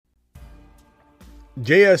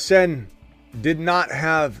JSN did not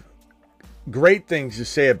have great things to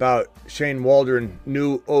say about Shane Waldron,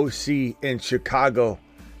 new OC in Chicago.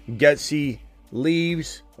 Getsy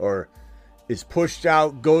leaves or is pushed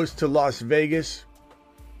out, goes to Las Vegas.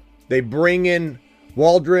 They bring in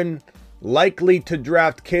Waldron, likely to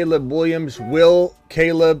draft Caleb Williams. Will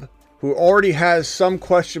Caleb, who already has some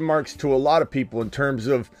question marks to a lot of people in terms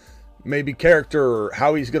of maybe character or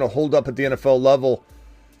how he's going to hold up at the NFL level,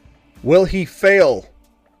 will he fail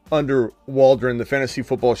under Waldron? The Fantasy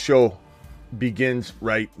Football Show begins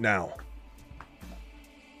right now.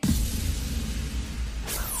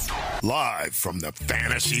 Live from the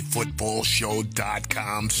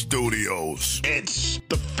FantasyFootballShow.com studios. It's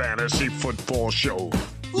the Fantasy Football Show.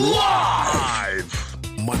 Live!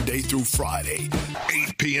 Monday through Friday,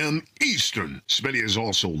 8 p.m. Eastern. Smitty is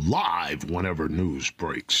also live whenever news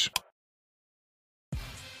breaks.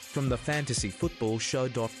 From the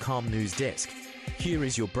FantasyFootballShow.com news desk, here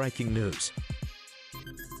is your breaking news.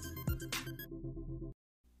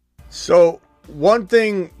 So, one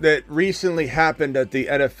thing that recently happened at the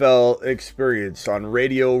NFL Experience on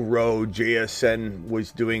Radio Row, JSN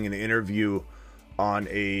was doing an interview on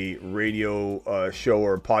a radio show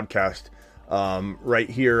or podcast. Right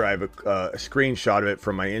here, I have a screenshot of it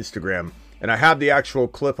from my Instagram. And I have the actual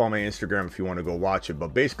clip on my Instagram if you want to go watch it.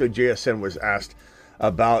 But basically, JSN was asked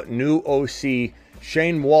about new OC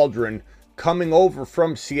Shane Waldron coming over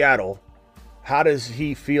from Seattle. How does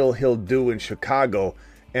he feel he'll do in Chicago?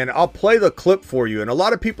 And I'll play the clip for you. And a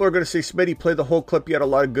lot of people are going to say, Smitty, play the whole clip. You had a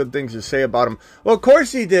lot of good things to say about him. Well, of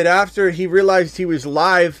course he did after he realized he was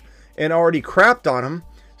live and already crapped on him.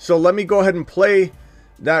 So let me go ahead and play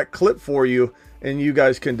that clip for you, and you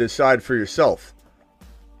guys can decide for yourself.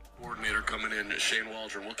 Coordinator coming in, Shane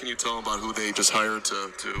Waldron. What can you tell him about who they just hired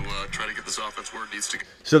to try to get this offense where it needs to go?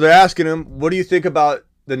 So they're asking him, what do you think about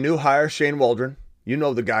the new hire, Shane Waldron? You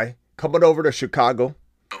know the guy. Coming over to Chicago.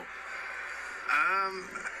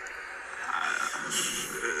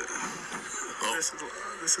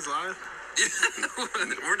 This is live?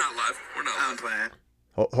 We're not live. We're not live. I'm playing.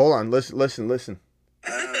 Hold on. Listen.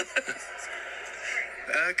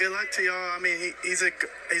 Good luck to y'all. I mean, he's a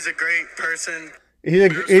great person.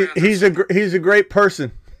 He's a great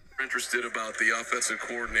person. Interested about the offensive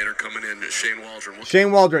coordinator coming in, Shane Waldron.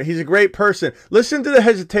 Shane Waldron. He's a great person. Listen to the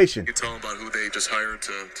hesitation. You tell him about who they just hired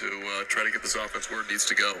to try to get this offense where it needs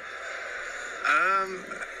to go.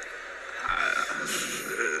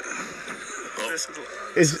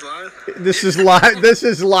 This is live. This is live. This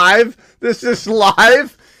is live. This is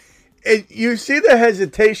live. You see the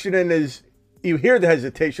hesitation in his. You hear the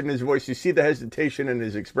hesitation in his voice. You see the hesitation in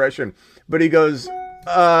his expression. But he goes,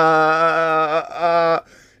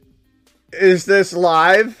 is this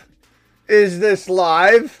live? Is this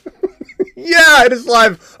live? Yeah, it is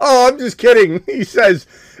live. Oh, I'm just kidding. He says,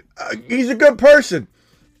 he's a good person.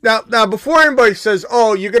 Now, before anybody says,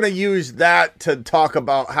 oh, you're going to use that to talk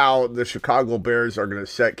about how the Chicago Bears are going to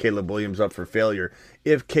set Caleb Williams up for failure,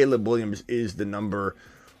 if Caleb Williams is the number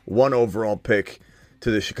 1 overall pick to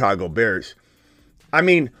the Chicago Bears. I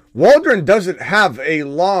mean, Waldron doesn't have a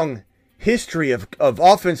long history of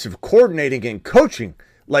offensive coordinating and coaching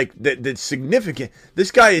like that's significant. This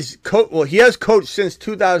guy is he has coached since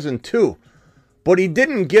 2002, but he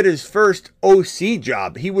didn't get his first OC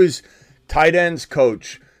job. He was tight ends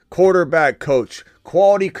coach, quarterback coach,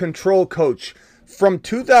 quality control coach. From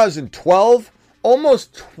 2012,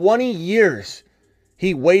 almost 20 years,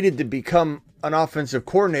 he waited to become an offensive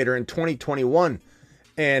coordinator in 2021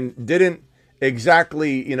 and didn't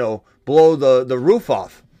exactly, blow the roof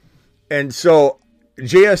off. And so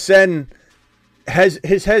JSN has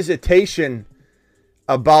his hesitation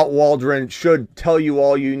about Waldron should tell you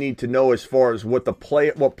all you need to know as far as what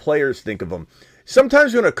players think of him.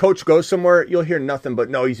 Sometimes when a coach goes somewhere, you'll hear nothing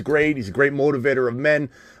but, no, he's great. He's a great motivator of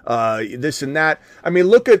men, this and that. I mean,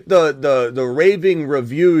 look at the raving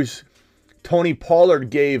reviews Tony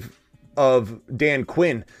Pollard gave of Dan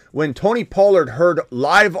Quinn. When Tony Pollard heard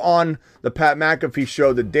live on the Pat McAfee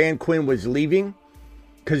show that Dan Quinn was leaving,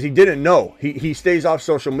 because he didn't know. He stays off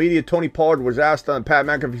social media. Tony Pollard was asked on the Pat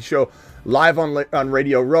McAfee show live on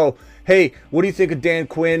Radio Row, hey, what do you think of Dan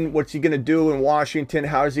Quinn? What's he going to do in Washington?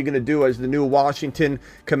 How is he going to do as the new Washington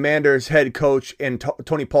Commanders head coach? And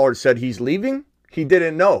Tony Pollard said he's leaving. He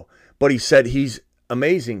didn't know, but he said he's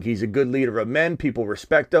amazing. He's a good leader of men. People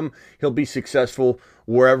respect him. He'll be successful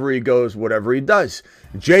wherever he goes, whatever he does.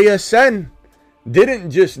 JSN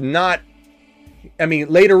didn't just not. I mean,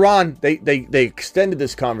 later on, they extended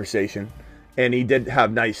this conversation, and he did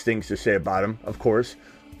have nice things to say about him, of course.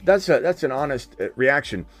 That's an honest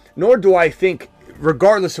reaction. Nor do I think,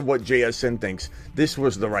 regardless of what JSN thinks, this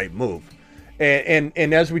was the right move.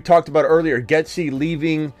 And as we talked about earlier, Getsy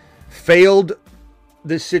leaving failed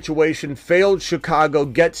this situation, failed Chicago.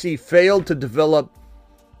 Getsy failed to develop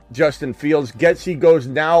Justin Fields. Getsy goes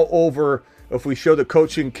now over, if we show the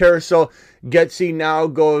coaching carousel, Getsy now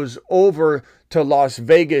goes over to Las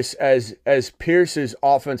Vegas as Pierce's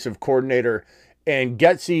offensive coordinator. And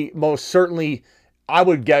Getsy most certainly, I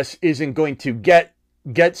would guess, isn't going to get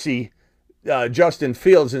Getsy Justin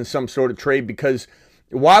Fields in some sort of trade, because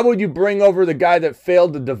why would you bring over the guy that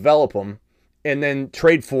failed to develop him and then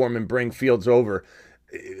trade for him and bring Fields over?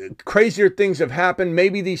 Crazier things have happened.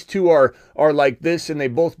 Maybe these two are like this and they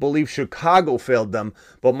both believe Chicago failed them,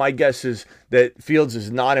 but my guess is that Fields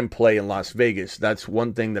is not in play in Las Vegas. That's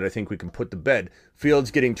one thing that I think we can put to bed.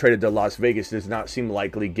 Fields getting traded to Las Vegas does not seem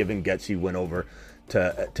likely given Getsy went over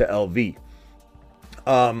to LV.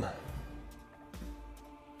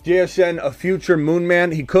 JSN, a future moon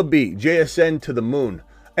man? He could be. JSN to the moon.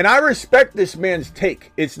 And I respect this man's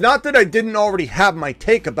take. It's not that I didn't already have my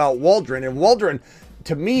take about Waldron. And Waldron,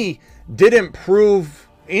 to me, didn't prove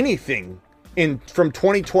anything from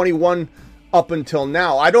 2021 up until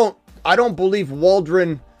now. I don't believe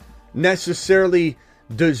Waldron necessarily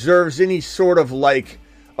deserves any sort of like,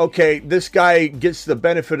 okay, this guy gets the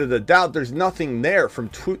benefit of the doubt. There's nothing there from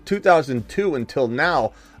 2002 until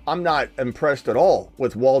now. I'm not impressed at all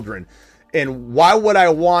with Waldron. And why would I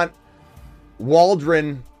want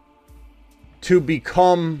Waldron to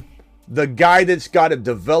become the guy that's got to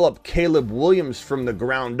develop Caleb Williams from the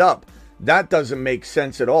ground up? That doesn't make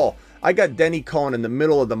sense at all. I got Denny calling in the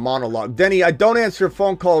middle of the monologue. Denny, I don't answer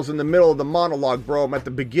phone calls in the middle of the monologue, bro. I'm at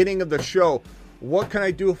the beginning of the show. What can I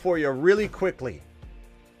do for you really quickly?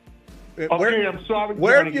 Okay, I'm sorry.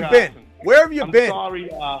 Where have you been? Where have you been? I'm sorry.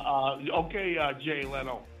 Okay, Jay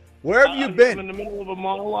Leno. Where have you been? I'm in the middle of a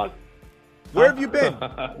monologue. Where have you been?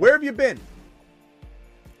 Where have you been?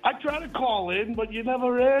 I try to call in, but you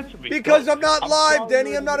never answer me. Because I'm not live,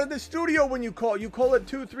 Denny. I'm not in the studio when you call. You call at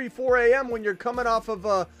 2, 3, 4 a.m. when you're coming off of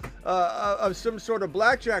some sort of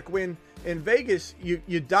blackjack win in Vegas.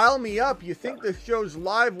 You dial me up. You think the show's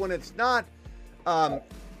live when it's not.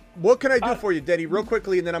 What can I do for you, Denny, real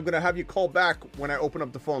quickly, and then I'm going to have you call back when I open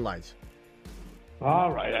up the phone lines.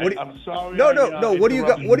 All right. I'm sorry. No. What do you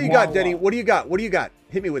got? What do you got, Denny? What do you got? What do you got?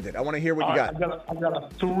 Hit me with it. I want to hear what you got. I got a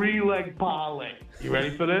 3-leg parlay. You ready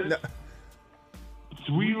for this? No.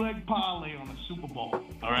 3-leg parlay on the Super Bowl.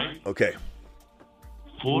 All right? Okay.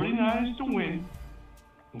 49ers to win.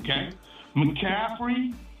 Okay?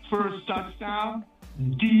 McCaffrey, first touchdown.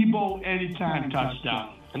 Debo, anytime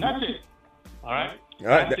touchdown. And that's it. All right? All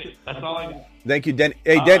right. That's it. That's all I got. Thank you, Denny.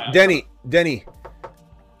 Hey, Denny.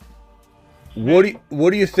 What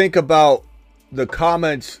do you think about the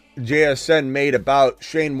comments JSN made about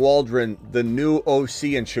Shane Waldron, the new OC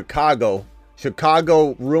in Chicago?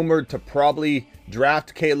 Chicago rumored to probably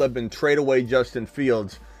draft Caleb and trade away Justin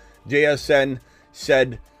Fields. JSN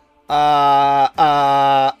said, how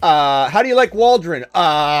do you like Waldron?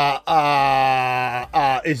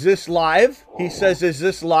 Is this live? He says, is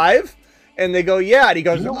this live? And they go, yeah. And he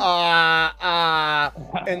goes, and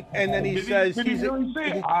then he says,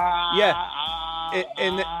 yeah.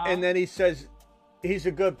 And then he says, he's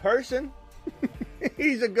a good person.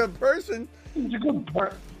 He's a good person. He's a good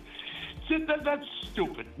person. That's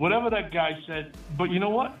stupid. Whatever that guy said. But you know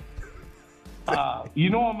what? You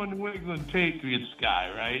know I'm a New England Patriots guy,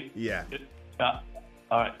 right? Yeah. All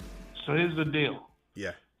right. So here's the deal.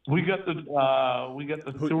 Yeah. We got the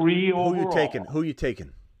 3 overall. Who you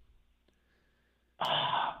taking?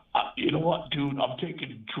 You know what, dude? I'm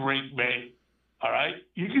taking Drake May. All right,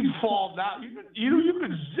 you can fall down. You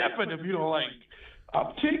can zip it if you don't like.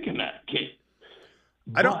 I'm taking that kid.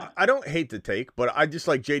 I don't hate the take, but I just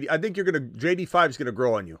like JD. I think JD5 is gonna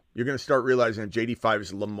grow on you. You're gonna start realizing that JD5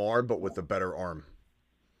 is Lamar, but with a better arm.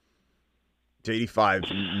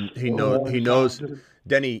 JD5, he knows.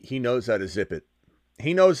 Denny, he knows how to zip it.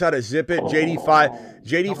 He knows how to zip it.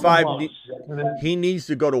 JD5, he needs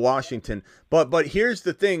to go to Washington. But here's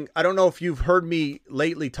the thing. I don't know if you've heard me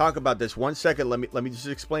lately talk about this. 1 second. Let me just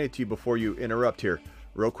explain it to you before you interrupt here,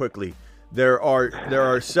 real quickly. There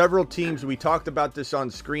are several teams. We talked about this on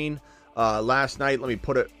screen last night. Let me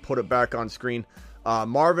put it back on screen.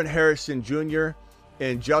 Marvin Harrison Jr.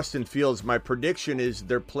 and Justin Fields. My prediction is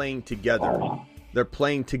they're playing together. They're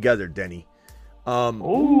playing together, Denny. I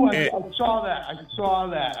saw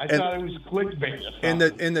that. I thought it was clickbait.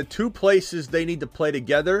 In the two places they need to play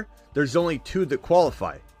together, there's only 2 that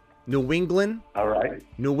qualify. New England. All right.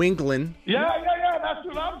 New England. Yeah. That's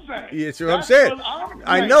what I'm saying. That's what I'm saying.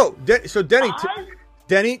 I know. So Denny,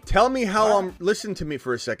 tell me how listen to me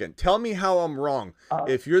for a second. Tell me how I'm wrong.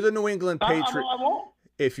 If you're the New England Patriots,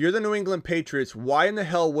 if you're the New England Patriots, why in the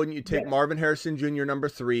hell wouldn't you take Marvin Harrison Jr. number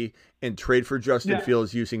 3 and trade for Justin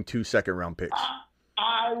Fields using 2 second-round picks?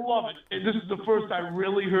 I love it. And this is the first I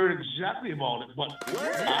really heard exactly about it. But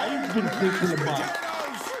I've been thinking about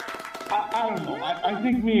I don't know. I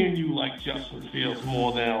think me and you like Justin Fields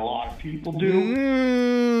more than a lot of people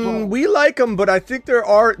do. We like him, but I think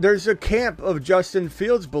there's a camp of Justin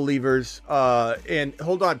Fields believers. And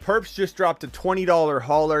hold on, Perps just dropped a $20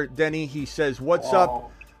 hauler. Denny, he says, "What's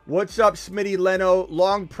up? What's up, Smitty Leno?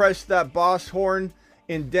 Long press that boss horn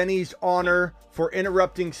in Denny's honor for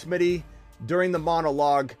interrupting Smitty during the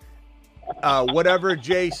monologue. Whatever,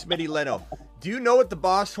 Jay Smitty Leno. Do you know what the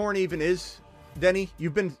boss horn even is?" Denny,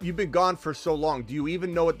 you've been gone for so long. Do you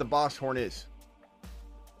even know what the boss horn is?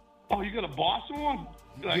 Oh, you got a boss horn?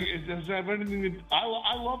 Like, does that have anything to,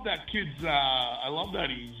 I love that kid's. I love that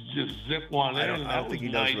he just zipped one in. I don't think he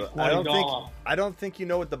knows. Nice, I don't think you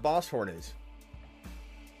know what the boss horn is.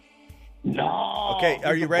 No. Okay,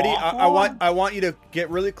 are you ready? I want you to get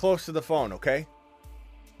really close to the phone. Okay.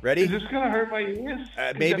 Ready? Is this gonna hurt my ears?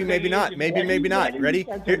 Maybe not. Maybe not. Ready?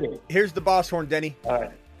 Here's the boss horn, Denny. All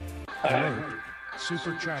right. Alert.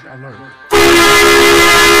 Super chat alert.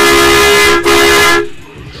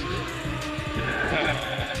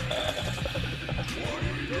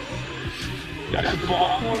 That's a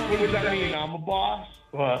boss one? What does that mean? I'm a boss?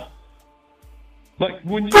 What? Like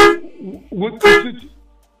when you what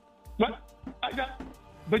I got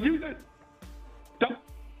but you don't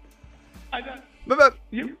I got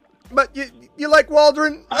you but you like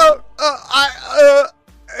Waldron?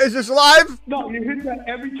 Is this live? No, you hit that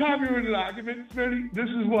every time you're in an argument, Smitty. This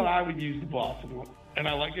is what I would use the boss for, and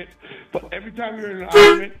I like it. But every time you're in an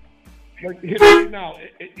argument, like hit it right now.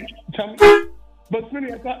 Tell me. But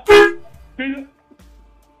Smitty, I thought.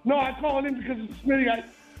 No, I call it in because it's Smitty.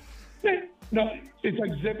 No, it's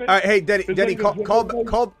like zip it. All right, hey, Denny, like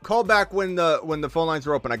call back when the phone lines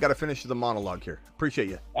are open. I got to finish the monologue here. Appreciate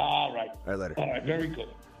you. All right. All right, later. All right, very good.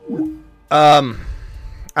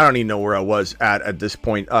 I don't even know where I was at this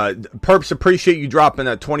point. Perps, appreciate you dropping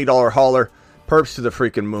that $20 hauler. Perps to the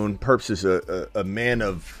freaking moon. Perps is a man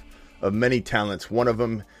of many talents. One of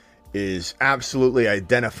them is absolutely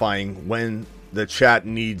identifying when the chat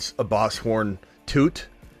needs a boss horn toot.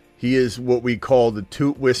 He is what we call the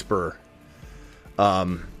toot whisperer. I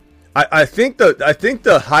think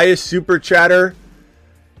the highest super chatter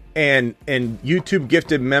and YouTube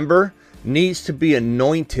gifted member needs to be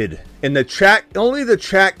anointed, and only the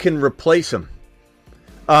chat can replace him.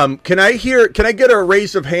 Can I get a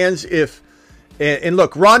raise of hands if and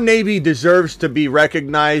look, Ron Navy deserves to be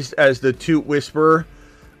recognized as the toot whisperer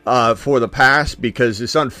for the past, because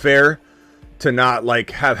it's unfair to not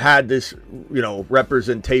have had this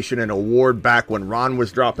representation and award back when Ron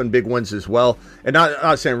was dropping big ones as well. And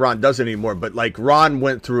not saying Ron doesn't anymore, but Ron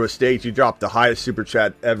went through a stage. He dropped the highest super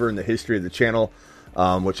chat ever in the history of the channel.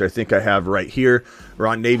 Which I think I have right here,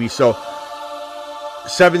 Ron Navy. So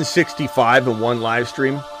 765 in one live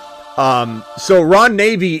stream. So Ron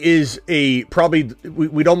Navy is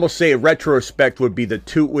we'd almost say a retrospect would be the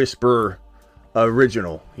Toot Whisperer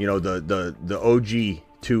original, the OG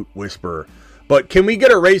Toot Whisperer. But can we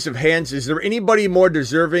get a raise of hands? Is there anybody more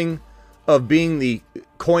deserving of being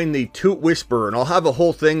coined the Toot Whisperer? And I'll have a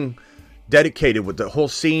whole thing dedicated with the whole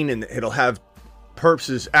scene, and it'll have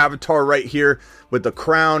Perps' avatar right here with the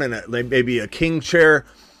crown and maybe a king chair.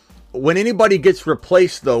 When anybody gets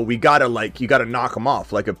replaced, though, you gotta knock him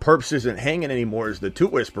off. If Perps isn't hanging anymore as the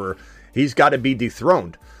Toot Whisperer, he's got to be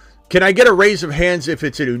dethroned. Can I get a raise of hands if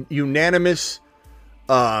it's a unanimous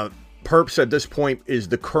Perps at this point is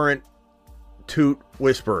the current Toot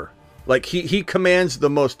Whisperer? He commands the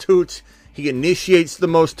most toots. He initiates the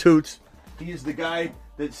most toots. He is the guy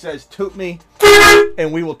that says, "Toot me,"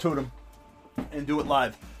 and we will toot him and do it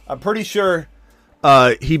live. I'm pretty sure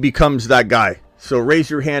he becomes that guy. So raise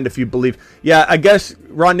your hand if you believe. Yeah, I guess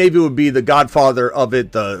Ron Navy would be the godfather of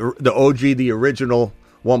it, the OG, the original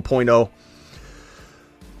 1.0.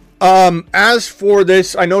 As for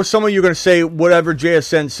this, I know some of you are going to say whatever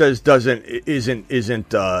JSN says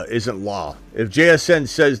isn't law. If JSN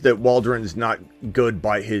says that Waldron's not good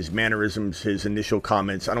by his mannerisms, his initial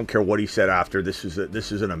comments, I don't care what he said after. This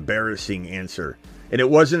is an embarrassing answer. And it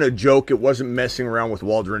wasn't a joke. It wasn't messing around with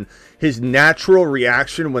Waldron. His natural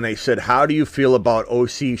reaction when they said, "How do you feel about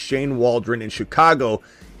OC Shane Waldron in Chicago?"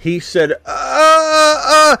 He said,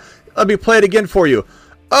 let me play it again for you.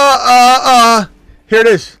 Here it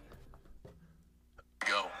is.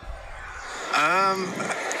 Go.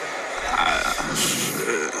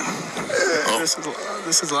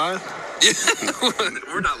 This is live?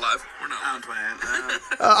 We're not live. We're not. I'm playing.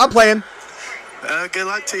 I'm playing. Good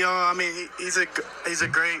luck to y'all. I mean, he's a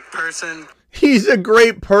great person. He's a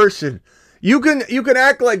great person. You can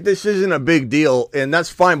act like this isn't a big deal, and that's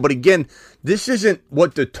fine. But again, this isn't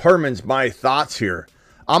what determines my thoughts here.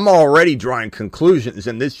 I'm already drawing conclusions,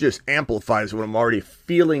 and this just amplifies what I'm already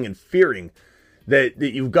feeling and fearing. That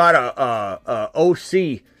you've got a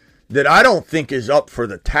OC that I don't think is up for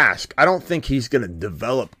the task. I don't think he's going to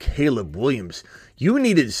develop Caleb Williams. You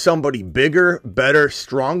needed somebody bigger, better,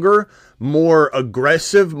 stronger, more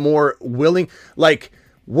aggressive, more willing. Like,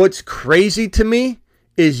 what's crazy to me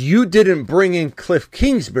is you didn't bring in Cliff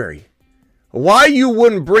Kingsbury. Why you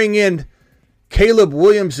wouldn't bring in Caleb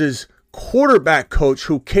Williams' quarterback coach,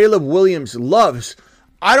 who Caleb Williams loves?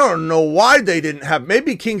 I don't know why they didn't have.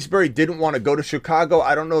 Maybe Kingsbury didn't want to go to Chicago.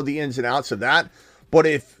 I don't know the ins and outs of that. But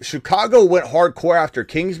if Chicago went hardcore after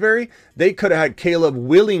Kingsbury, they could have had Caleb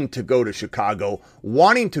willing to go to Chicago,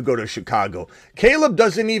 wanting to go to Chicago. Caleb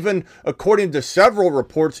doesn't even, according to several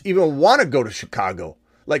reports, even want to go to Chicago.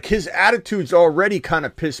 Like, his attitude's already kind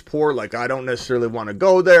of piss poor. Like, I don't necessarily want to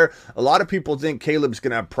go there. A lot of people think Caleb's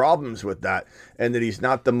going to have problems with that and that he's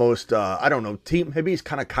not the most, team. Maybe he's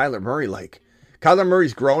kind of Kyler Murray-like. Kyler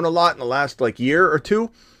Murray's grown a lot in the last, year or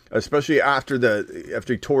two, especially after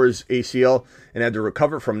he tore his ACL and had to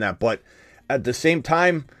recover from that. But at the same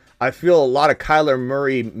time, I feel a lot of Kyler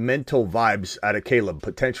Murray mental vibes out of Caleb,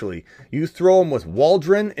 potentially. You throw him with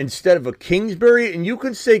Waldron instead of a Kingsbury, and you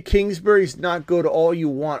can say Kingsbury's not good all you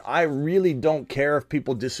want. I really don't care if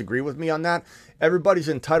people disagree with me on that. Everybody's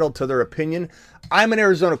entitled to their opinion. I'm an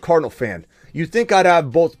Arizona Cardinal fan. You think I'd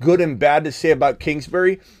have both good and bad to say about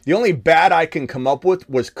Kingsbury? The only bad I can come up with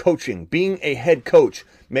was coaching, being a head coach.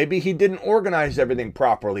 Maybe he didn't organize everything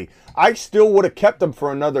properly. I still would have kept him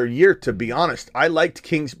for another year, to be honest. I liked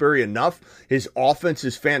Kingsbury enough. His offense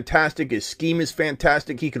is fantastic. His scheme is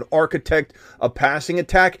fantastic. He can architect a passing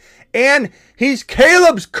attack. And he's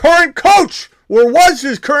Caleb's current coach, or was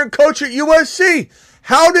his current coach at USC.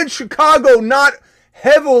 How did Chicago not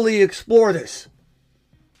heavily explore this?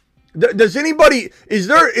 Does anybody, is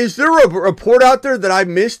there a report out there that I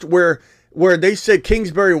missed where they said,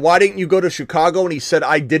 Kingsbury, why didn't you go to Chicago? And he said,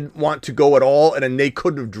 I didn't want to go at all, and then they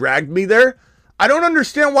couldn't have dragged me there. I don't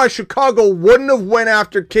understand why Chicago wouldn't have went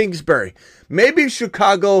after Kingsbury. Maybe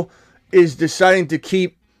Chicago is deciding to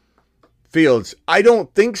keep Fields. I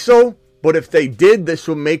don't think so, but if they did, this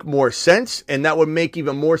would make more sense, and that would make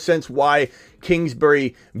even more sense why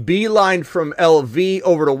Kingsbury beelined from LV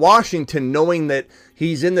over to Washington, knowing that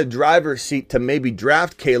he's in the driver's seat to maybe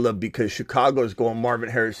draft Caleb because Chicago's going Marvin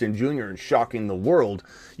Harrison Jr. and shocking the world.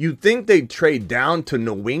 You'd think they'd trade down to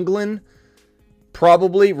New England,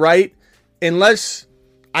 probably, right? Unless,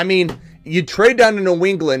 you trade down to New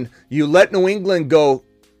England, you let New England go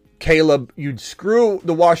Caleb, you'd screw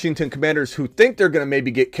the Washington Commanders who think they're going to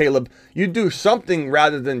maybe get Caleb. You'd do something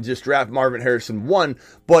rather than just draft Marvin Harrison 1,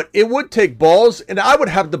 but it would take balls, and I would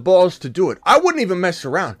have the balls to do it. I wouldn't even mess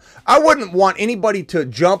around. I wouldn't want anybody to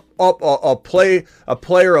jump up a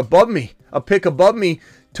player above me, a pick above me,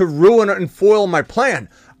 to ruin and foil my plan.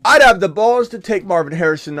 I'd have the balls to take Marvin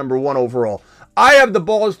Harrison number 1 overall. I have the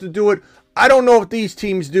balls to do it. I don't know if these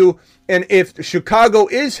teams do, and if Chicago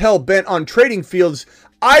is hell-bent on trading Fields,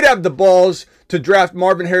 I'd have the balls to draft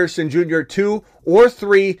Marvin Harrison Jr. 2 or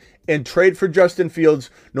 3 and trade for Justin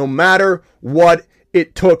Fields no matter what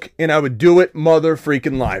it took, and I would do it mother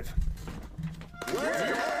freaking live.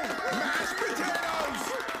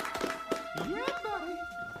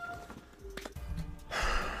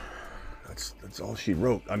 That's all she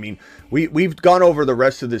wrote. We've gone over the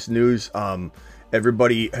rest of this news.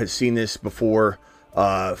 Everybody has seen this before.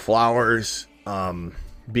 Flowers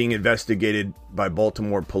being investigated by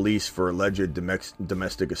Baltimore police for alleged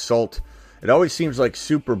domestic assault. It always seems like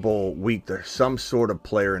Super Bowl week there's some sort of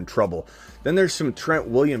player in trouble. Then there's some Trent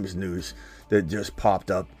Williams news that just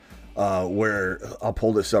popped up where I'll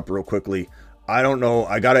pull this up real quickly. I don't know.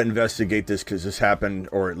 I got to investigate this because this happened,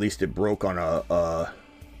 or at least it broke on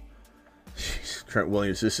Trent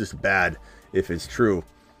Williams. This is bad if it's true.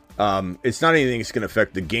 It's not anything that's going to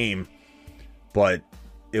affect the game, but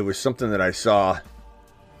it was something that I saw.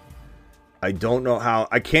 I don't know how.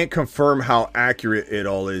 I can't confirm how accurate it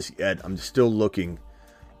all is yet. I'm still looking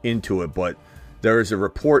into it, but there is a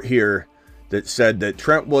report here that said that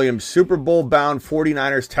Trent Williams, Super Bowl bound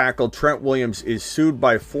 49ers tackle Trent Williams, is sued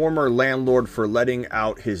by former landlord for letting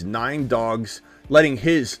his 9 dogs trash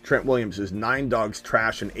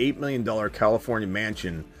an $8 million California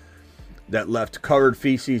mansion that left covered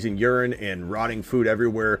feces and urine and rotting food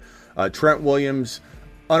everywhere. Trent Williams,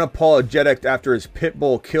 unapologetic after his pit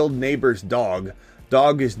bull killed neighbor's dog.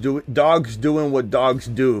 Dogs doing what dogs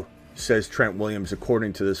do, says Trent Williams,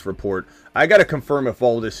 according to this report. I got to confirm if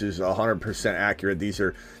all this is 100% accurate. These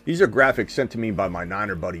are graphics sent to me by my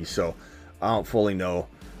Niner buddies, so I don't fully know.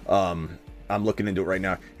 I'm looking into it right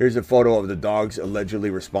now. Here's a photo of the dogs allegedly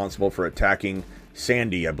responsible for attacking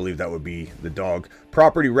Sandy. I believe that would be the dog.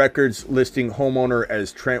 Property records listing homeowner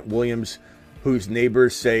as Trent Williams, whose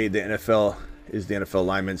neighbors say the NFL is the NFL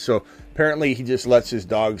lineman. So apparently he just lets his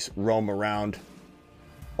dogs roam around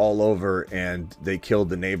all over, and they killed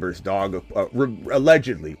the neighbor's dog.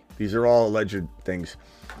 Allegedly. These are all alleged things.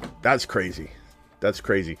 That's crazy. That's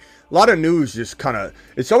crazy. A lot of news just kind of...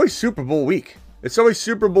 It's always Super Bowl week. It's always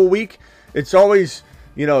Super Bowl week. It's always,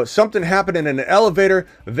 something happening in an elevator.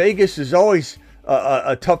 Vegas is always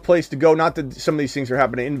a tough place to go. Not that some of these things are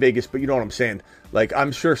happening in Vegas, but you know what I'm saying. Like,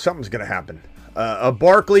 I'm sure something's going to happen.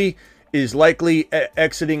 Barkley is likely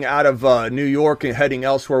exiting out of New York and heading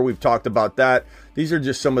elsewhere. We've talked about that. These are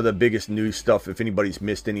just some of the biggest news stuff, if anybody's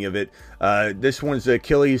missed any of it. This one's the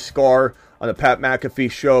Achilles scar on the Pat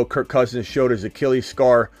McAfee show. Kirk Cousins showed his Achilles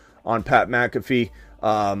scar on Pat McAfee.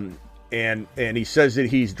 And he says that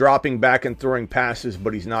he's dropping back and throwing passes,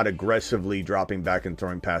 but he's not aggressively dropping back and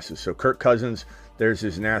throwing passes. So Kirk Cousins, there's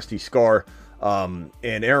his nasty scar. And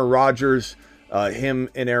Aaron Rodgers, him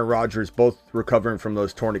and Aaron Rodgers both recovering from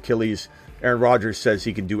those torn Achilles. Aaron Rodgers says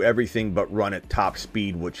he can do everything but run at top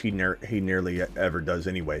speed, which he nearly ever does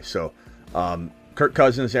anyway. So Kirk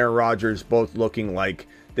Cousins, Aaron Rodgers, both looking like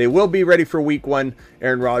they will be ready for week 1.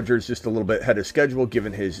 Aaron Rodgers just a little bit ahead of schedule,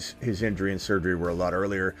 given his injury and surgery were a lot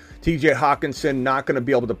earlier. TJ Hawkinson not going to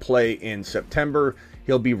be able to play in September.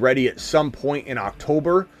 He'll be ready at some point in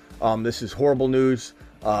October. This is horrible news.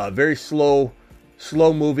 Very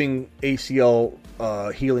slow-moving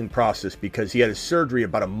ACL healing process, because he had his surgery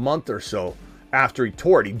about a month or so after he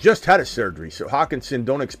tore it. He just had a surgery. So Hawkinson,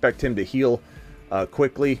 don't expect him to heal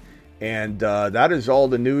quickly. And that is all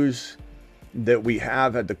the news that we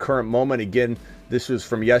have at the current moment. Again, this was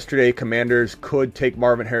from yesterday. Commanders could take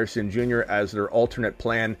Marvin Harrison Jr. as their alternate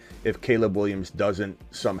plan if Caleb Williams doesn't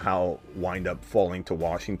somehow wind up falling to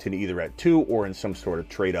Washington, either at 2 or in some sort of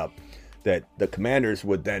trade up, that the Commanders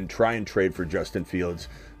would then try and trade for Justin Fields.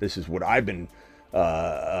 This is what I've been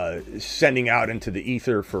sending out into the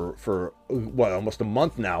ether for almost a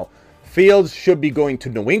month now. Fields should be going to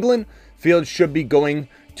New England. Fields should be going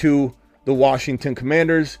to the Washington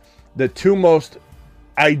Commanders. The two most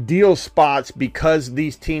ideal spots, because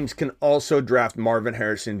these teams can also draft Marvin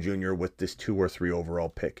Harrison Jr. with this 2 or 3 overall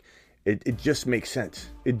pick. It just makes sense.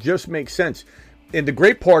 It just makes sense. And the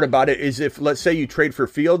great part about it is, if, let's say, you trade for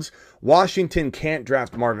Fields, Washington can't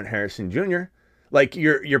draft Marvin Harrison Jr. Like,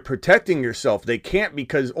 you're protecting yourself. They can't,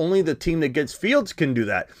 because only the team that gets Fields can do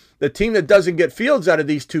that. The team that doesn't get Fields out of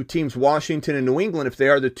these two teams, Washington and New England, if they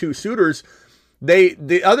are the two suitors,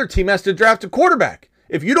 the other team has to draft a quarterback.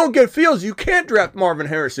 If you don't get Fields, you can't draft Marvin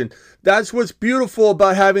Harrison. That's what's beautiful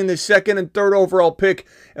about having the 2nd and 3rd overall pick,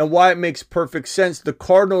 and why it makes perfect sense. The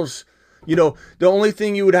Cardinals, the only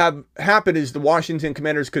thing you would have happen is the Washington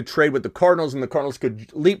Commanders could trade with the Cardinals, and the Cardinals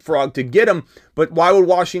could leapfrog to get him. But why would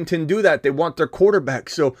Washington do that? They want their quarterback.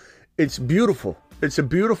 So it's beautiful. It's a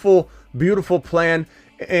beautiful, beautiful plan.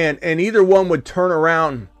 And either one would turn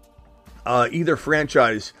around either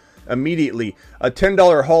franchise immediately. A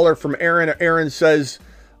 $10 hauler from Aaron. Aaron says,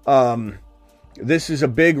 this is a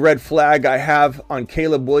big red flag I have on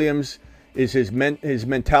Caleb Williams, is his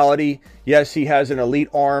mentality. Yes, he has an elite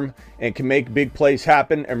arm and can make big plays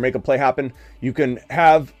happen, or make a play happen. You can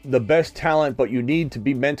have the best talent, but you need to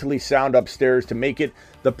be mentally sound upstairs to make it.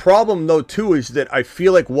 The problem, though, too, is that I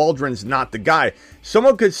feel like Waldron's not the guy.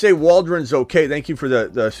 Someone could say Waldron's okay. Thank you for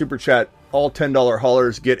the super chat. All $10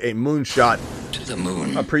 haulers get a moonshot. To the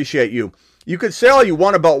moon. Appreciate you. You could say all you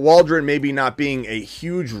want about Waldron maybe not being a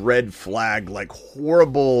huge red flag, like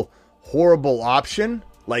horrible, horrible option.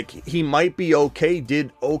 Like, he might be okay,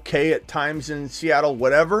 did okay at times in Seattle,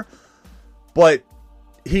 whatever. But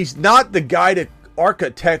he's not the guy to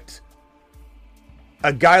architect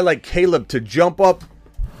a guy like Caleb to jump up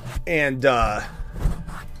and a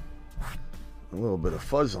little bit of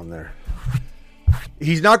fuzz on there.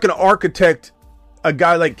 He's not going to architect a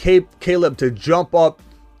guy like Caleb to jump up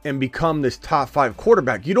and become this top 5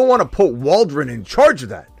 quarterback. You don't want to put Waldron in charge of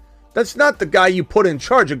that. That's not the guy you put in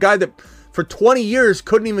charge. A guy that for 20 years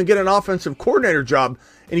couldn't even get an offensive coordinator job.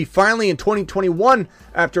 And he finally, in 2021,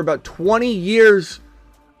 after about 20 years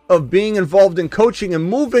of being involved in coaching and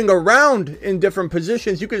moving around in different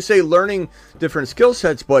positions, you could say learning different skill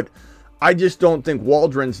sets, but I just don't think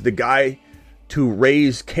Waldron's the guy to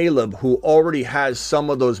raise Caleb, who already has some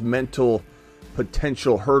of those mental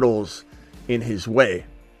potential hurdles in his way.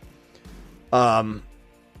 Phone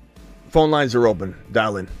lines are open.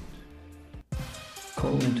 Dial in.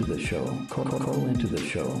 Call into the show. Call into the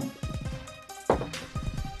show.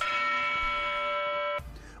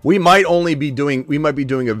 We might be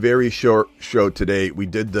doing a very short show today. We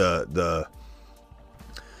did the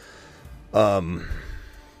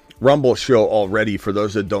Rumble show already. For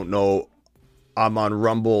those that don't know, I'm on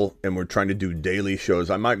Rumble and we're trying to do daily shows.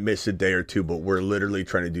 I might miss a day or two, but we're literally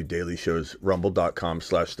trying to do daily shows.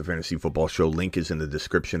 Rumble.com/The Fantasy Football Show. Link is in the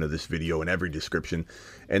description of this video and every description.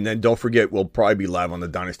 And then don't forget, we'll probably be live on the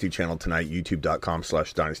Dynasty channel tonight,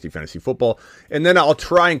 youtube.com/Dynasty Fantasy Football. And then I'll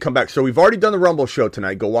try and come back. So we've already done the Rumble show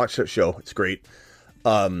tonight. Go watch that show. It's great.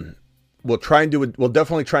 We'll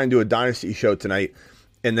definitely try and do a Dynasty show tonight.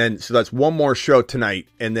 And then, so that's one more show tonight.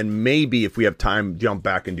 And then maybe if we have time, jump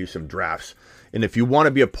back and do some drafts. And if you want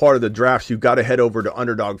to be a part of the drafts, you've got to head over to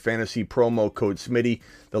Underdog Fantasy, promo code Smitty.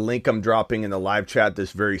 The link I'm dropping in the live chat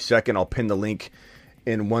this very second. I'll pin the link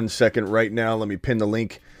in 1 second right now. Let me pin the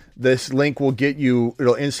link. This link will get you,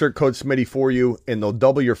 it'll insert code Smitty for you, and they'll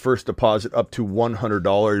double your first deposit up to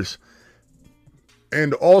 $100.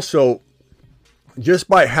 And also, just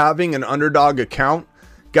by having an Underdog account,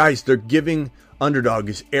 guys, they're giving Underdog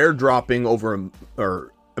is airdropping over $1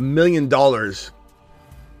 million.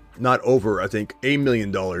 Not over, I think, $1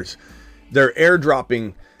 million. They're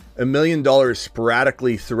airdropping $1 million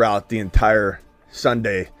sporadically throughout the entire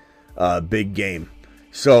Sunday big game.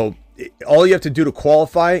 So all you have to do to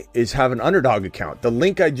qualify is have an Underdog account. The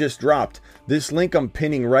link I just dropped, this link I'm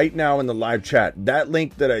pinning right now in the live chat, that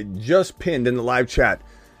link that I just pinned in the live chat,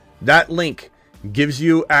 that link gives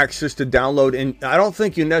you access to download. And I don't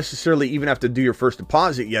think you necessarily even have to do your first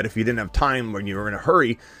deposit yet if you didn't have time when you were in a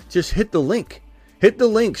hurry. Just hit the link. Hit the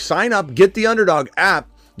link, sign up, get the Underdog app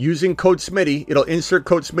using code Smitty. It'll insert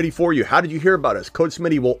code Smitty for you. How did you hear about us? Code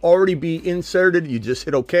Smitty will already be inserted. You just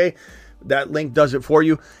hit OK. That link does it for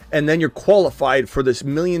you. And then you're qualified for this $1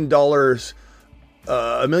 million,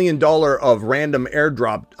 $1 million of random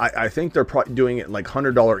airdrop. I think they're probably doing it in like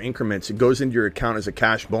 $100 increments. It goes into your account as a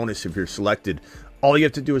cash bonus if you're selected. All you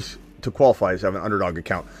have to do is to qualify is have an Underdog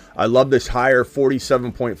account. I love this higher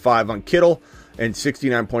 47.5 on Kittle and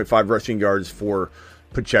 69.5 rushing yards for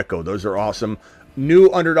Pacheco. Those are awesome. New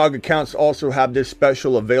Underdog accounts also have this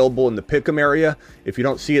special available in the Pick'em area. If you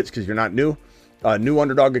don't see it, it's because you're not new. New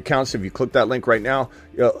Underdog accounts, if you click that link right now,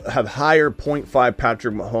 you'll have higher 0.5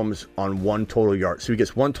 Patrick Mahomes on 1 total yard. So he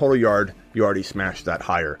gets 1 total yard. You already smashed that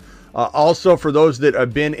higher. Also, for those that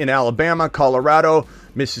have been in Alabama, Colorado,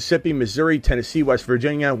 Mississippi, Missouri, Tennessee, West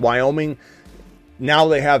Virginia, Wyoming, now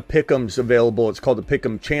they have Pick'ems available. It's called the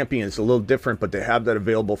Pick'em Champion. It's a little different, but they have that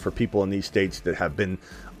available for people in these states that have been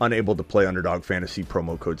unable to play Underdog Fantasy.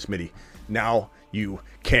 Promo code Smitty. Now you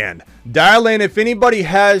can. Dial in if anybody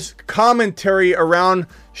has commentary around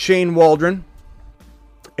Shane Waldron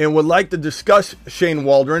and would like to discuss Shane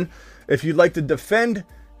Waldron. If you'd like to defend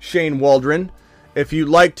Shane Waldron, if you'd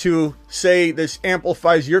like to say this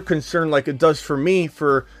amplifies your concern like it does for me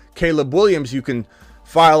for Caleb Williams, you can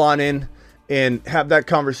file on in and have that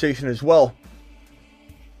conversation as well.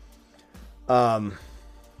 I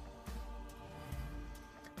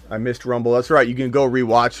missed Rumble. That's right. You can go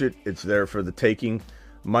rewatch it. It's there for the taking.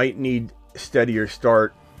 Might need steadier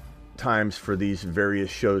start times for these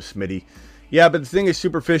various shows, Smitty. Yeah, but the thing is,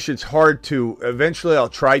 Superfish, it's hard to... Eventually, I'll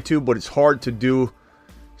try to, but it's hard to do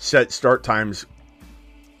set start times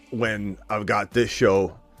when I've got this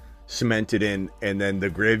show cemented in, and then the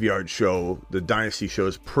Graveyard show, the Dynasty show,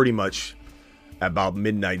 is pretty much about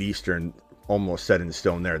midnight Eastern, almost set in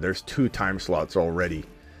stone there. There's 2 time slots already.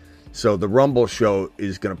 So the Rumble show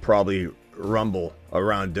is going to probably rumble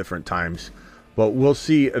around different times, but we'll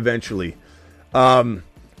see eventually.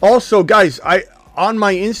 Also, guys, on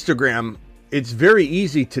my Instagram, it's very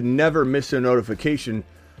easy to never miss a notification.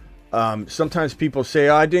 Sometimes people say,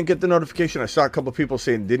 I didn't get the notification. I saw a couple of people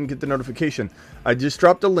saying didn't get the notification. I just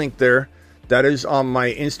dropped a link there. That is on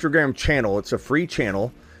my Instagram channel. It's a free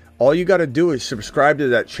channel. All you got to do is subscribe to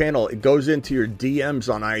that channel. It goes into your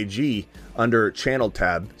DMs on IG under channel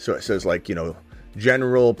tab. So it says like,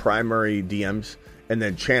 general, primary DMs, and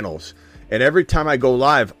then channels. And every time I go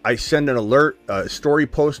live, I send an alert, a story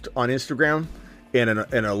post on Instagram, and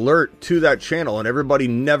an alert to that channel. And everybody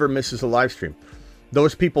never misses a live stream.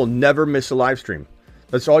 Those people never miss a live stream.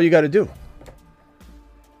 That's all you got to do.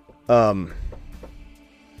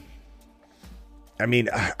 I mean,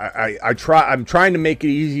 I'm trying to make it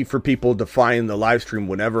easy for people to find the live stream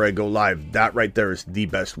whenever I go live. That right there is the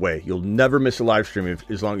best way. You'll never miss a live stream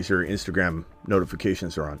as long as your Instagram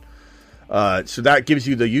notifications are on. So that gives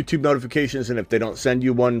you the YouTube notifications, and if they don't send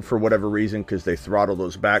you one for whatever reason, because they throttle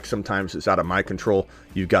those back, sometimes it's out of my control,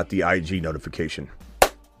 you've got the IG notification.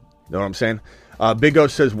 Know what I'm saying? Big O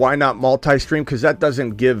says, why not multi-stream? Because that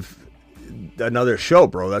doesn't give another show,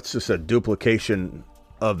 bro. That's just a duplication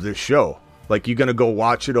of this show. Like, you're going to go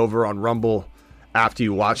watch it over on Rumble after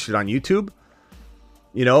you watched it on YouTube?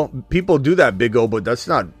 You know, people do that, Big O, but that's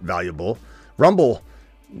not valuable. Rumble,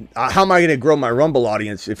 how am I going to grow my Rumble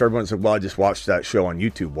audience if everyone's like, well, I just watched that show on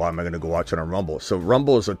YouTube. Why am I going to go watch it on Rumble? So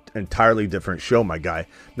Rumble is an entirely different show, my guy.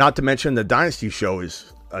 Not to mention the Dynasty show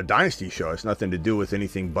is a Dynasty show. It's nothing to do with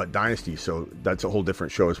anything but Dynasty, so that's a whole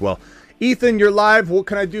different show as well. Ethan, you're live. What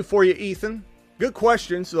can I do for you, Ethan? Good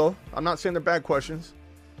questions, though. I'm not saying they're bad questions.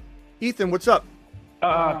 Ethan, what's up?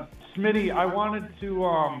 Smitty, I wanted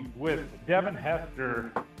to, with Devin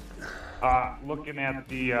Hester looking at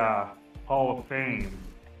the Hall of Fame,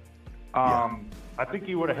 I think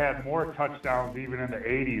he would have had more touchdowns even in the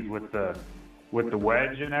 80s with the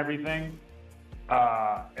wedge and everything,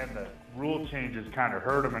 and the rule changes kind of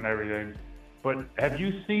hurt him and everything. But have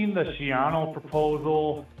you seen the Schiano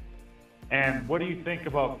proposal? And what do you think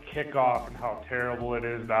about kickoff and how terrible it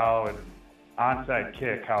is now, and onside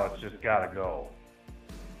kick, how it's just got to go?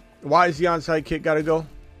 Why is the onside kick got to go?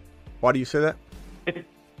 Why do you say that? It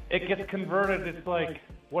gets converted. It's like,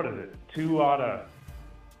 what is it, 2 out of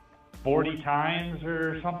 40 times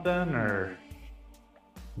or something? Or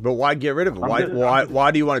but why get rid of it?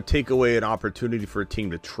 Why do you want to take away an opportunity for a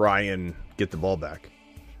team to try and get the ball back?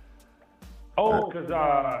 Oh, because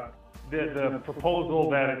the proposal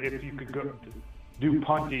that if you could go do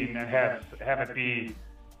punting and have it be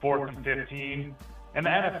 4th and 15, and the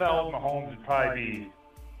NFL, Mahomes would probably be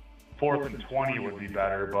 4th and 20 would be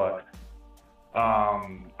better, but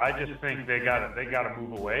I just think they gotta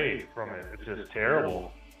move away from it. It's just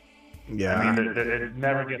terrible. Yeah, I mean, it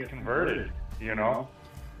never gets converted. You know.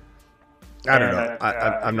 I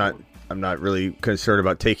don't know. I'm not really concerned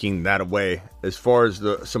about taking that away. As far as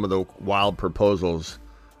some of the wild proposals,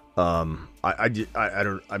 I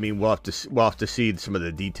don't. I mean, we'll have to see some of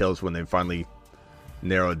the details when they finally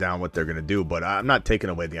narrow down what they're going to do. But I'm not taking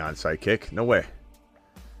away the onside kick. No way.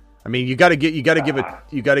 I mean, you got to give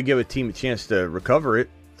a team a chance to recover it.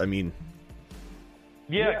 I mean,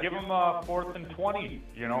 yeah, give them a 4th and 20.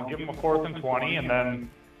 You know, give them a 4th and 20, and then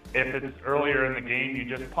if it's earlier in the game, you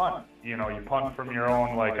just punt. You know, you punt from your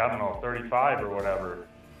own, like, I don't know, 35 or whatever,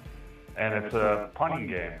 and it's a punting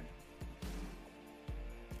game.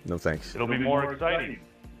 No thanks. It'll be more exciting.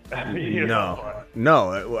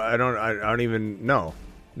 No, I don't even. No,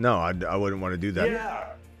 I wouldn't want to do that.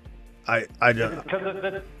 Yeah. I don't.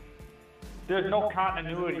 Because there's no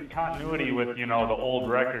continuity with, you know, the old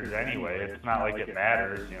records anyway. It's not like it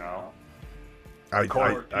matters, you know. Of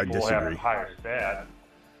course, I people disagree. have higher stats.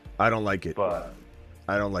 I don't like it. But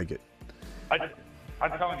I don't like it.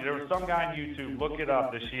 I'm telling you, there was some guy on YouTube. Look it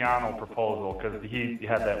up, the Schiano proposal, because he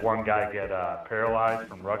had that one guy get paralyzed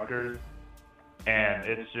from Rutgers, and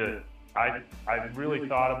it's just I really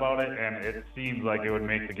thought about it, and it seems like it would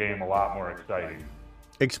make the game a lot more exciting.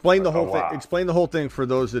 Explain the whole thing. Explain the whole thing for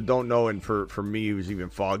those that don't know, and for me who's even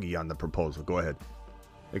foggy on the proposal. Go ahead.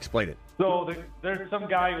 Explain it. So there's some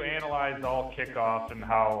guy who analyzed all kickoffs and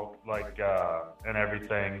how, like, and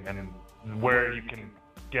everything, and where you can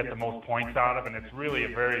get the most points out of, and it's really a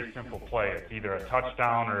very simple play. It's either a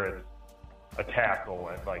touchdown or it's a tackle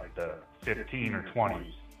at, like, the 15 or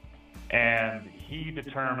 20s. And he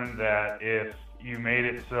determined that if you made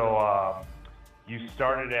it so you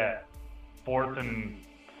started at 4th and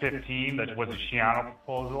 15, that was a Schiano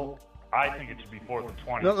proposal. I think it should be 4th and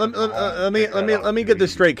 20. No, let me get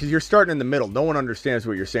this straight, because you're starting in the middle. No one understands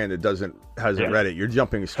what you're saying that hasn't read it. You're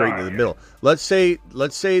jumping straight into the middle. Let's say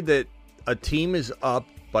that a team is up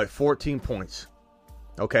by 14 points.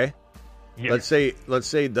 Okay? Yeah. Let's say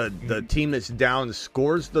the team that's down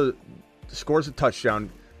scores a touchdown,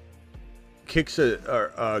 kicks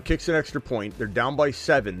an extra point. They're down by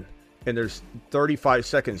 7, and there's 35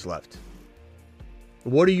 seconds left.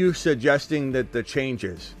 What are you suggesting that the change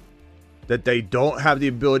is? That they don't have the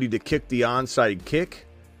ability to kick the onside kick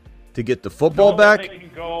to get the football back? They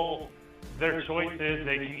can go. Their choice is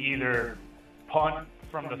they can either punt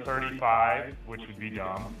from the 35, which would be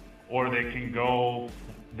dumb, or they can go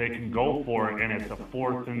for it, and it's a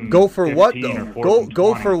 4th and go for what though?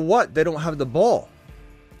 Go for what? They don't have the ball.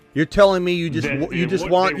 You're telling me you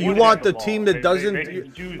want the team that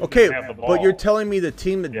doesn't. Okay, but you're telling me the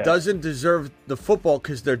team that doesn't deserve the football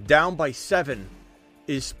because they're down by 7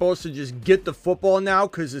 is supposed to just get the football now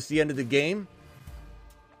because it's the end of the game?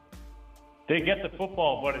 They get the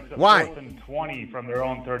football, but it's a Why? 4th and 20 from their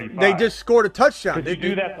own 35. They just scored a touchdown. They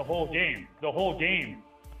do that the whole game. The whole game.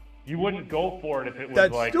 You wouldn't go for it if it was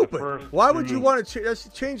That's like stupid. the first. Why would you want to? That's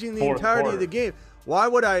changing the entirety of the game. Why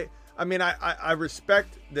would I? I mean, I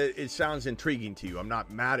respect that it sounds intriguing to you. I'm not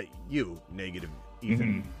mad at you, negative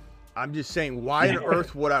Ethan. I'm just saying, why on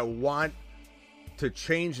earth would I want to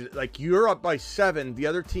change it? Like, you're up by 7. The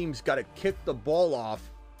other team's got to kick the ball off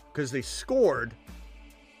because they scored.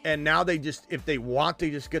 And now they just, if they want, they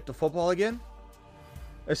just get the football again?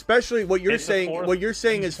 Especially what you're saying. What you're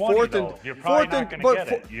saying is 4th and you're probably not going to get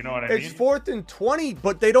it. You know what I mean? It's 4th and 20,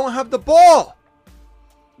 but they don't have the ball.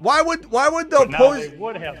 Why would the opposing? They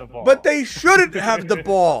would have the ball. But they shouldn't have the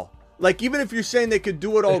ball. Like, even if you're saying they could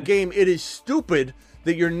do it all game, it is stupid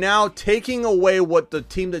that you're now taking away what the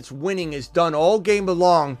team that's winning has done all game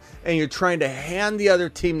long, and you're trying to hand the other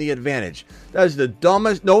team the advantage. That is the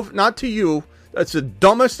dumbest. No, not to you. That's the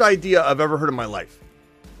dumbest idea I've ever heard in my life.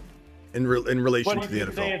 In relation to the NFL. But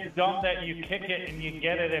you say it's dumb that you kick it and you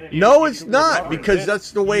get it. If No, it's not, because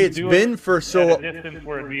that's the way it's been for so. At a distance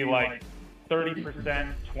where it'd be like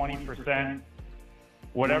 30%, 20%,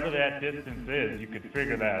 whatever that distance is, you could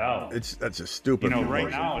figure that out. That's a stupid. Right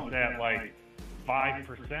now it's at like 5%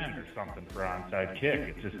 or something for onside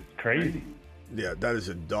kick. It's just crazy. Yeah, that is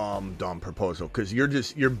a dumb proposal, because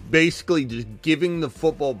you're basically just giving the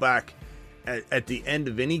football back at the end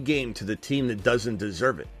of any game to the team that doesn't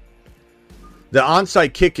deserve it. The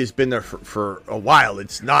onside kick has been there for a while.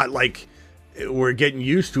 It's not like we're getting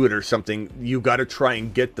used to it or something. You got to try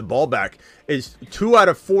and get the ball back. Is 2 out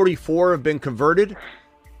of 44 have been converted?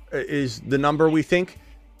 Is the number we think?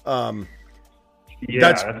 Yeah,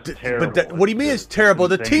 that's terrible. But what do you mean it's terrible?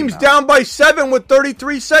 The team's down by 7 with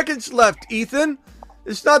 33 seconds left, Ethan.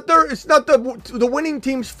 It's not the winning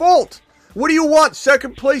team's fault. What do you want?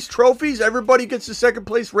 Second place trophies? Everybody gets the second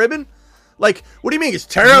place ribbon? Like, what do you mean? It's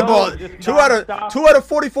terrible. No, 2 out of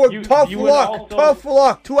 44. Tough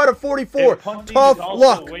luck. 2 out of 44. Tough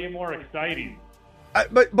luck. Way more exciting.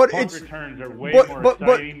 But Punt it's returns are way more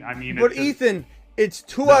exciting. I mean, but Ethan, it's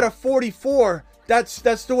 2 out of 44. That's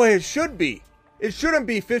the way it should be. It shouldn't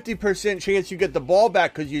be 50% chance you get the ball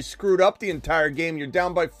back because you screwed up the entire game. You're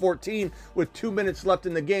down by 14 with 2 minutes left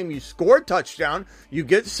in the game. You score a touchdown. You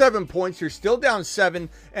get 7 points. You're still down 7,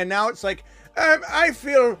 and now it's like I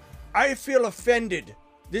feel offended.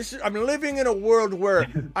 I'm living in a world where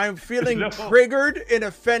I'm feeling triggered and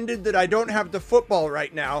offended that I don't have the football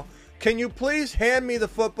right now. Can you please hand me the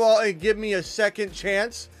football and give me a second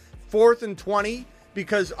chance? 4th and 20,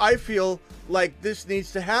 because I feel like this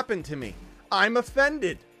needs to happen to me. I'm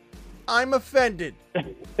offended. I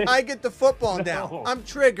get the football now. I'm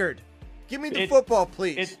triggered. Give me the football,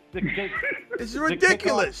 please. It's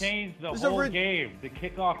ridiculous. The kickoff changed the whole game. The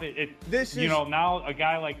kickoff, now a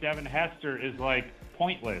guy like Devin Hester is like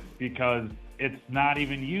pointless because it's not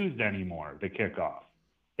even used anymore, the kickoff.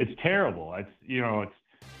 It's terrible. It's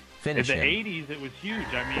Finish in the him. 80s it was huge.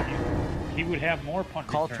 I mean, he would have more punt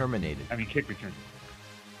Call returns. terminated. I mean, kick returns.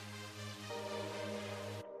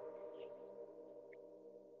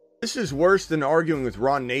 This is worse than arguing with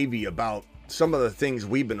Ron Navy about some of the things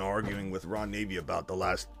we've been arguing with Ron Navy about the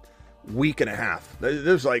last week and a half.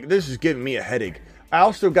 This is giving me a headache. I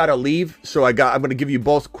also got to leave, so I'm going to give you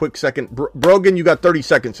both quick second. Brogan, you got 30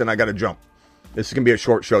 seconds, and I got to jump. This is going to be a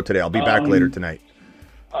short show today. I'll be back later tonight.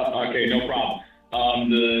 Okay, no problem.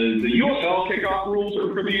 The UFL kickoff rules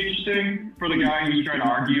are pretty interesting for the guy who's trying to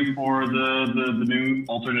argue for the new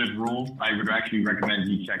alternate rule. I would actually recommend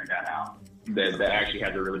you check that out. That actually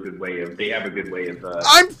has a really good way of. They have a good way of.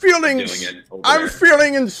 I'm feeling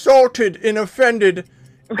insulted and offended,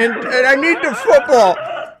 and I need the football.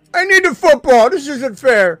 I need the football. This isn't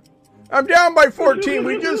fair. I'm down by 14.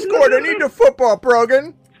 We just scored. I need the football,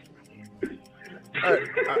 Brogan. All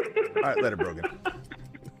right, let it, Brogan.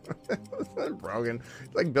 Brogan.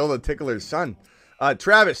 It's like Bill the Tickler's son.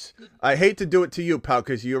 Travis, I hate to do it to you, pal,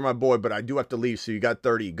 because you're my boy, but I do have to leave, so you got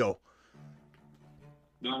 30. Go.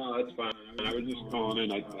 No, that's fine. I was just calling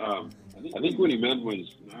in. I think what he meant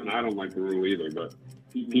was, and I don't like the rule either, but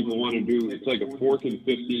people want to do, it's like a 4th and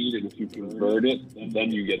 15, and if you convert it,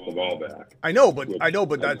 then you get the ball back. I know,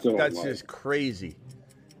 but that's just crazy.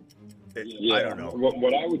 Yeah, I don't know.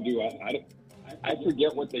 What I would do, I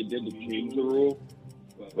forget what they did to change the rule,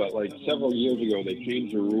 but like several years ago, they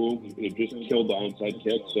changed the rule, and it just killed the onside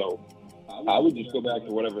kick, so I would just go back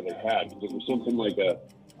to whatever they had, because it was something like a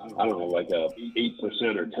 8%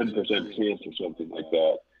 or 10% chance or something like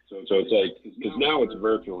that. So it's like, because now it's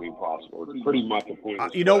virtually impossible. It's pretty much a point.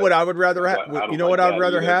 You know what I would rather have? You know what I'd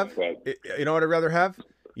rather have? You know what I'd rather have?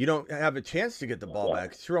 You don't have a chance to get the ball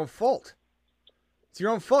back. It's your own fault. It's your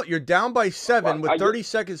own fault. You're down by 7 with 30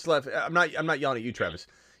 seconds left. I'm not yelling at you, Travis.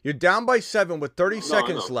 You're down by 7 with 30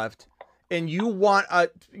 seconds left, and you want a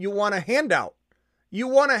handout. You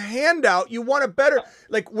want a handout. You want a better,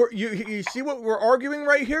 like, you see what we're arguing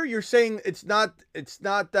right here? You're saying it's not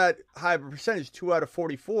that high of a percentage, 2 out of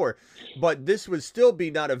 44, but this would still be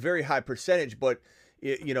not a very high percentage, but,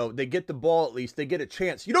 they get the ball at least. They get a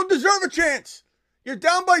chance. You don't deserve a chance. You're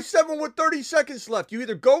down by 7 with 30 seconds left. You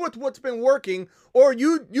either go with what's been working or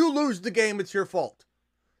you lose the game. It's your fault.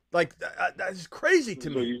 Like, that's crazy to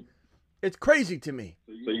me. It's crazy to me.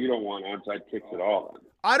 So you don't want onside kicks at all?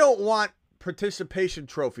 I don't want participation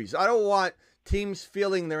trophies. I don't want teams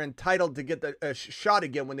feeling they're entitled to get a shot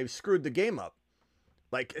again when they've screwed the game up.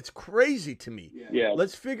 Like, it's crazy to me. Yeah.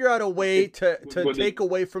 Let's figure out a way to take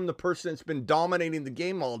away from the person that's been dominating the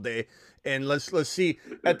game all day. And let's see.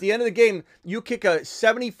 At the end of the game, you kick a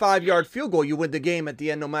 75-yard field goal, you win the game at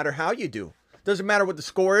the end no matter how you do. Doesn't matter what the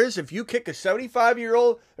score is. If you kick a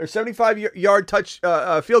 75-yard touch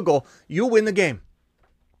field goal, you win the game.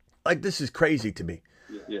 Like, this is crazy to me.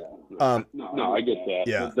 Yeah. No, I get that.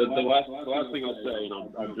 Yeah. The last thing I'll say, and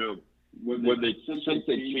I'll jump. Since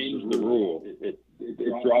they changed the rule, it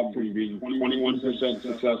dropped from being 21%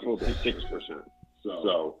 successful to 6%.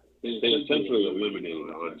 So they essentially eliminated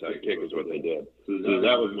the onside kick is what they did. So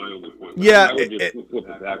that was my only point. Yeah,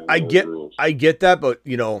 I get that, but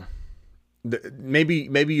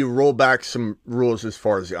maybe you roll back some rules as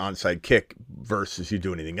far as the onside kick versus you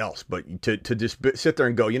do anything else. But to just sit there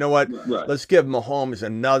and go, you know what? Right. Let's give Mahomes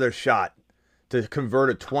another shot to convert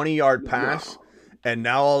a 20-yard pass. Wow. And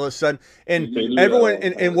now all of a sudden, and everyone,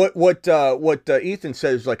 and what Ethan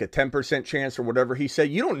says, like a 10% chance or whatever he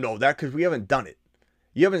said, you don't know that because we haven't done it.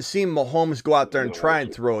 You haven't seen Mahomes go out there and try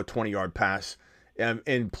and throw a 20-yard pass,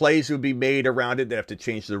 and plays would be made around it. They have to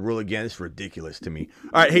change the rule again. It's ridiculous to me.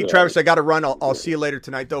 All right, hey Travis, I got to run. I'll see you later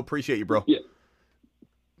tonight, though. Appreciate you, bro. Yeah.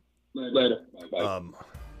 Later. Bye.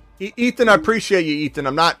 Ethan, I appreciate you, Ethan.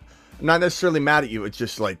 I'm not necessarily mad at you. It's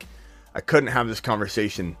just like I couldn't have this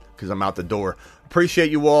conversation because I'm out the door.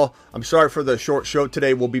 Appreciate you all. I'm sorry for the short show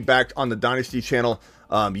today. We'll be back on the Dynasty channel,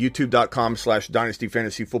 youtube.com/Dynasty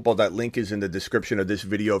Fantasy Football. That link is in the description of this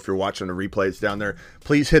video. If you're watching the replay, it's down there.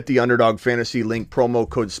 Please hit the Underdog Fantasy link, promo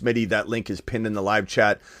code Smitty. That link is pinned in the live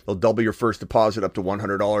chat. They'll double your first deposit up to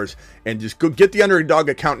 $100. And just go get the Underdog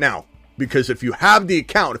account now. Because if you have the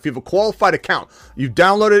account, if you have a qualified account, you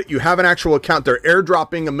download it, you have an actual account, they're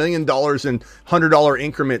airdropping $1 million in $100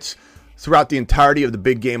 increments throughout the entirety of the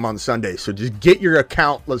big game on Sunday. So just get your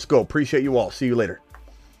account. Let's go. Appreciate you all. See you later.